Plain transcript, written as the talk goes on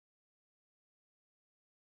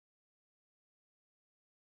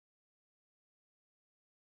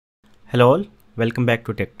Hello all, welcome back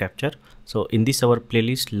to Tech Capture. So in this our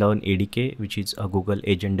playlist Learn ADK, which is a Google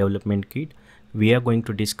Agent Development Kit, we are going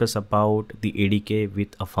to discuss about the ADK with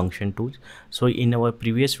a function tools. So in our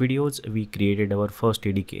previous videos, we created our first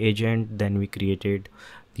ADK agent, then we created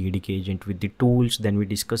the ADK agent with the tools, then we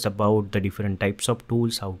discussed about the different types of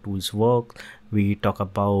tools, how tools work. We talk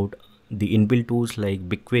about the inbuilt tools like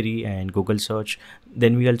BigQuery and Google search.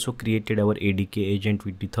 Then we also created our ADK agent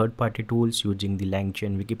with the third-party tools using the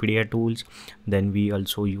LangChain Wikipedia tools. Then we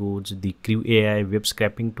also use the Crew AI web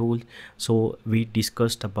scraping tool. So we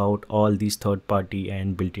discussed about all these third-party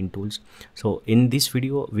and built-in tools. So in this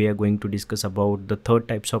video we are going to discuss about the third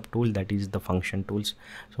types of tool, that is the function tools.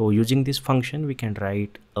 So using this function we can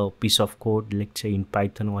write a piece of code, let's say in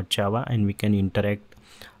Python or Java, and we can interact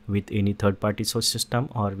with any third-party source system,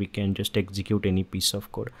 or we can just execute any piece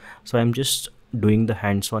of code. So I'm just doing the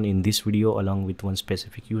hands-on in this video along with one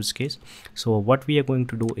specific use case. So what we are going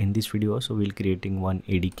to do in this video, so we'll creating one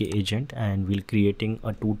ADK agent and we'll creating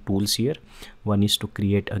two tools here. One is to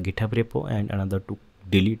create a GitHub repo and another to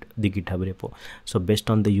delete the GitHub repo. So based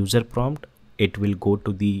on the user prompt, it will go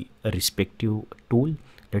to the respective tool.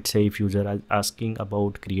 Let's say if user is asking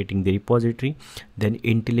about creating the repository, then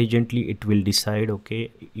intelligently it will decide, okay,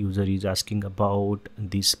 user is asking about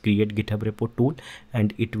this create GitHub repo tool,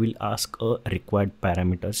 and it will ask a required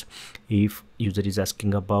parameters. If user is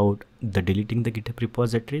asking about the deleting the GitHub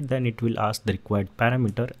repository, then it will ask the required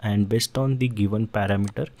parameter, and based on the given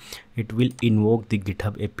parameter, it will invoke the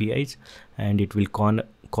GitHub APIs, and it will call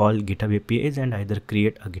GitHub APIs and either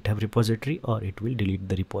create a GitHub repository or it will delete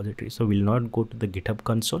the repository. So we'll not go to the GitHub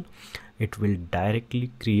console, it will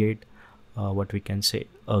directly create what we can say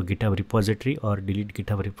a GitHub repository or delete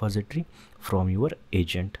GitHub repository from your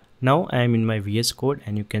agent. Now I am in my VS Code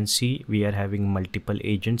and you can see we are having multiple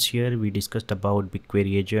agents here. We discussed about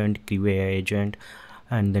BigQuery agent, Crew AI agent,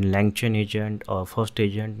 and then LangChain agent or first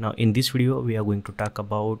agent. Now in this video we are going to talk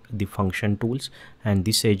about the function tools, and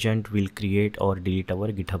this agent will create or delete our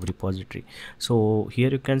GitHub repository. So here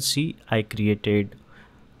you can see I created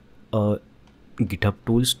a GitHub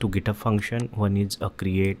tools to GitHub function. One is a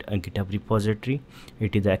create a GitHub repository.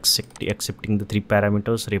 It is accepting the three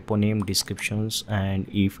parameters: repo name, descriptions, and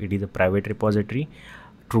if it is a private repository,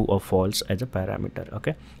 true or false as a parameter.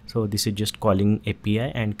 Okay, so this is just calling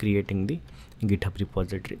API and creating the GitHub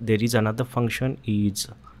repository. There is another function is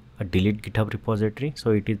a delete GitHub repository.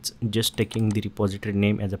 So it is just taking the repository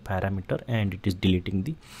name as a parameter and it is deleting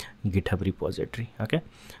the GitHub repository. Okay,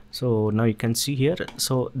 so now you can see here,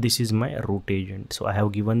 so this is my root agent. So I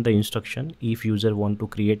have given the instruction, if user want to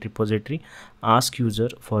create repository, ask user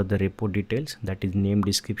for the repo details, that is name,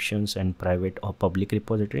 descriptions, and private or public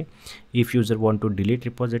repository. If user want to delete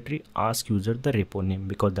repository, ask user the repo name,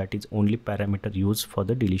 because that is only parameter used for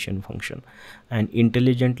the deletion function, and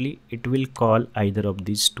intelligently it will call either of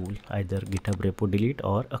these tool, either GitHub repo delete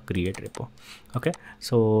or a create repo. Okay,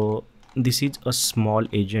 so this is a small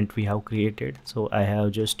agent we have created. So I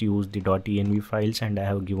have just used the .env files and I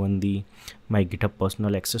have given the my GitHub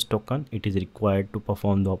personal access token. It is required to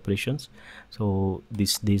perform the operations. So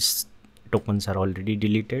these tokens are already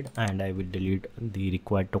deleted, and I will delete the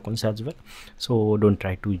required tokens as well. So don't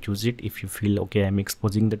try to use it if you feel okay I'm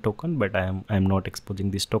exposing the token, but I'm not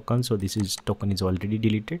exposing this token. So this is token is already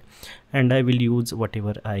deleted, and I will use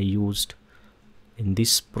whatever I used in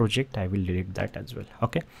this project. I will delete that as well.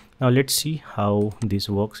 Okay, now let's see how this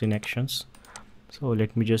works in actions. So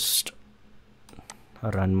let me just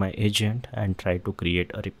run my agent and try to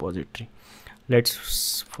create a repository.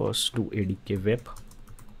 Let's first do ADK web,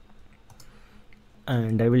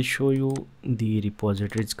 and I will show you the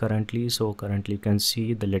repositories currently. So currently you can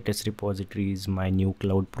see the latest repository is my new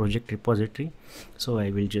cloud project repository. So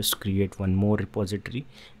I will just create one more repository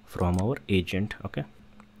from our agent.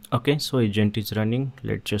 Okay, so agent is running.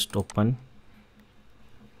 Let's just open.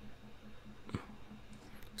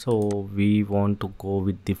 So we want to go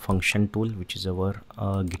with the function tool, which is our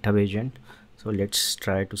GitHub agent. So let's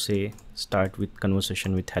try to say start with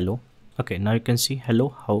conversation with hello. Okay, now you can see hello,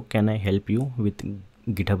 how can I help you with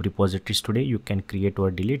GitHub repositories today? You can create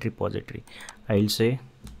or delete repository. I'll say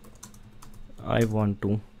I want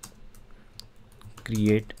to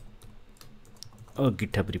create a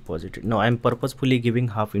GitHub repository. Now I'm purposefully giving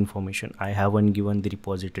half information. I haven't given the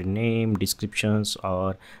repository name, descriptions,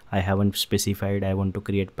 or I haven't specified I want to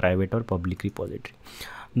create private or public repository.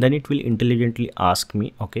 Then it will intelligently ask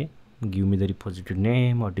me, okay, give me the repository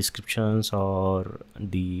name or descriptions or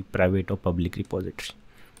the private or public repository.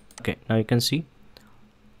 Okay, now you can see,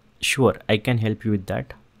 sure, I can help you with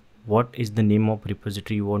that. what is the name of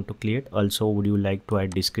repository you want to create. Also, would you like to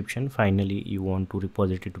add description? Finally, you want to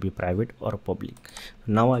repository to be private or public.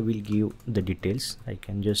 Now I will give the details. I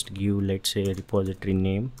can just give, let's say, repository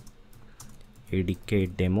name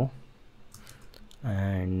ADK demo,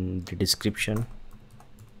 and the description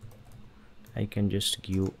I can just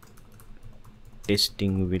give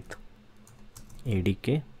testing with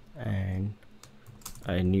ADK, and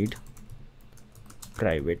I need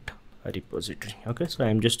private repository. Okay, so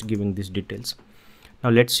I'm just giving these details. Now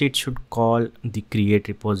let's see, it should call the create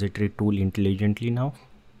repository tool intelligently now.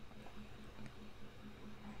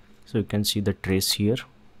 So you can see the trace here.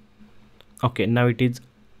 Okay, now it is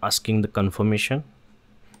asking the confirmation.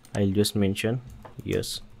 I'll just mention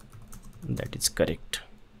yes, that is correct.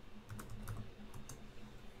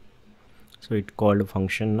 So it called a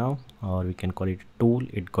function now, or we can call it tool.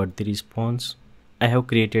 It got the response. I have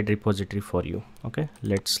created repository for you. Okay,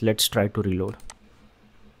 let's try to reload.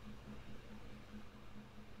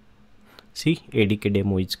 See, ADK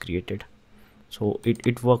demo is created. So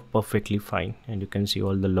it worked perfectly fine, and you can see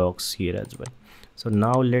all the logs here as well. So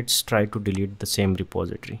now let's try to delete the same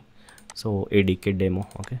repository. So ADK demo.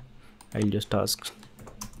 Okay, I'll just ask,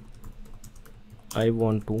 I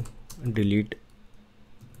want to delete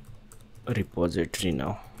a repository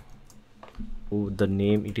now. So the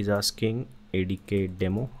name it is asking ADK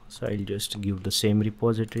demo, so I'll just give the same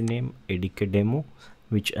repository name ADK demo,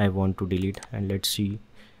 which I want to delete, and let's see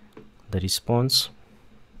the response.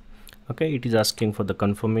 Okay, it is asking for the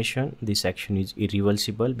confirmation. This action is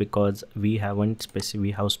irreversible because we have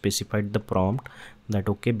specified the prompt that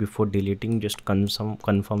okay, before deleting just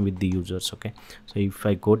confirm with the users. Okay, so if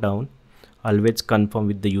I go down, always confirm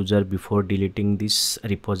with the user before deleting this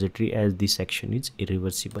repository, as this action is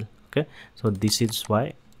irreversible. Okay, so this is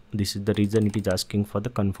why, this is the reason it is asking for the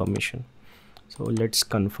confirmation. So let's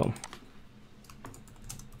confirm.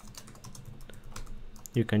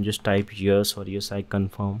 You can just type yes or yes, I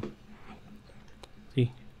confirm.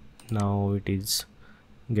 See, now it is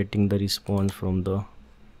getting the response from the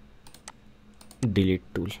delete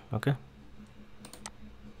tool. Okay,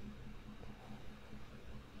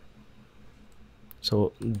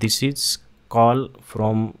 so this is call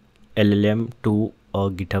from LLM to a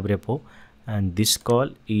GitHub repo, and this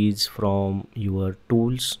call is from your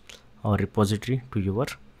tools or repository to your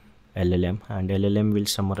LLM, and LLM will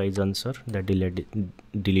summarize answer that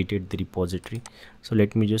deleted the repository. So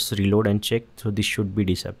let me just reload and check. So this should be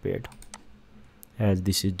disappeared, as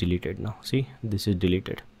this is deleted now. See, this is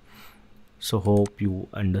deleted. So hope you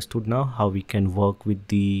understood now how we can work with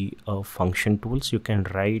the function tools. You can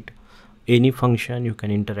write any function, you can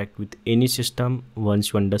interact with any system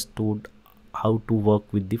once you understood how to work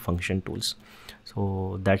with the function tools.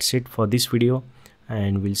 So that's it for this video,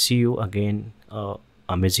 and we'll see you again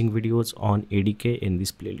amazing videos on ADK in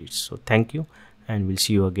this playlist. So thank you, and we'll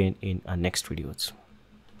see you again in our next videos.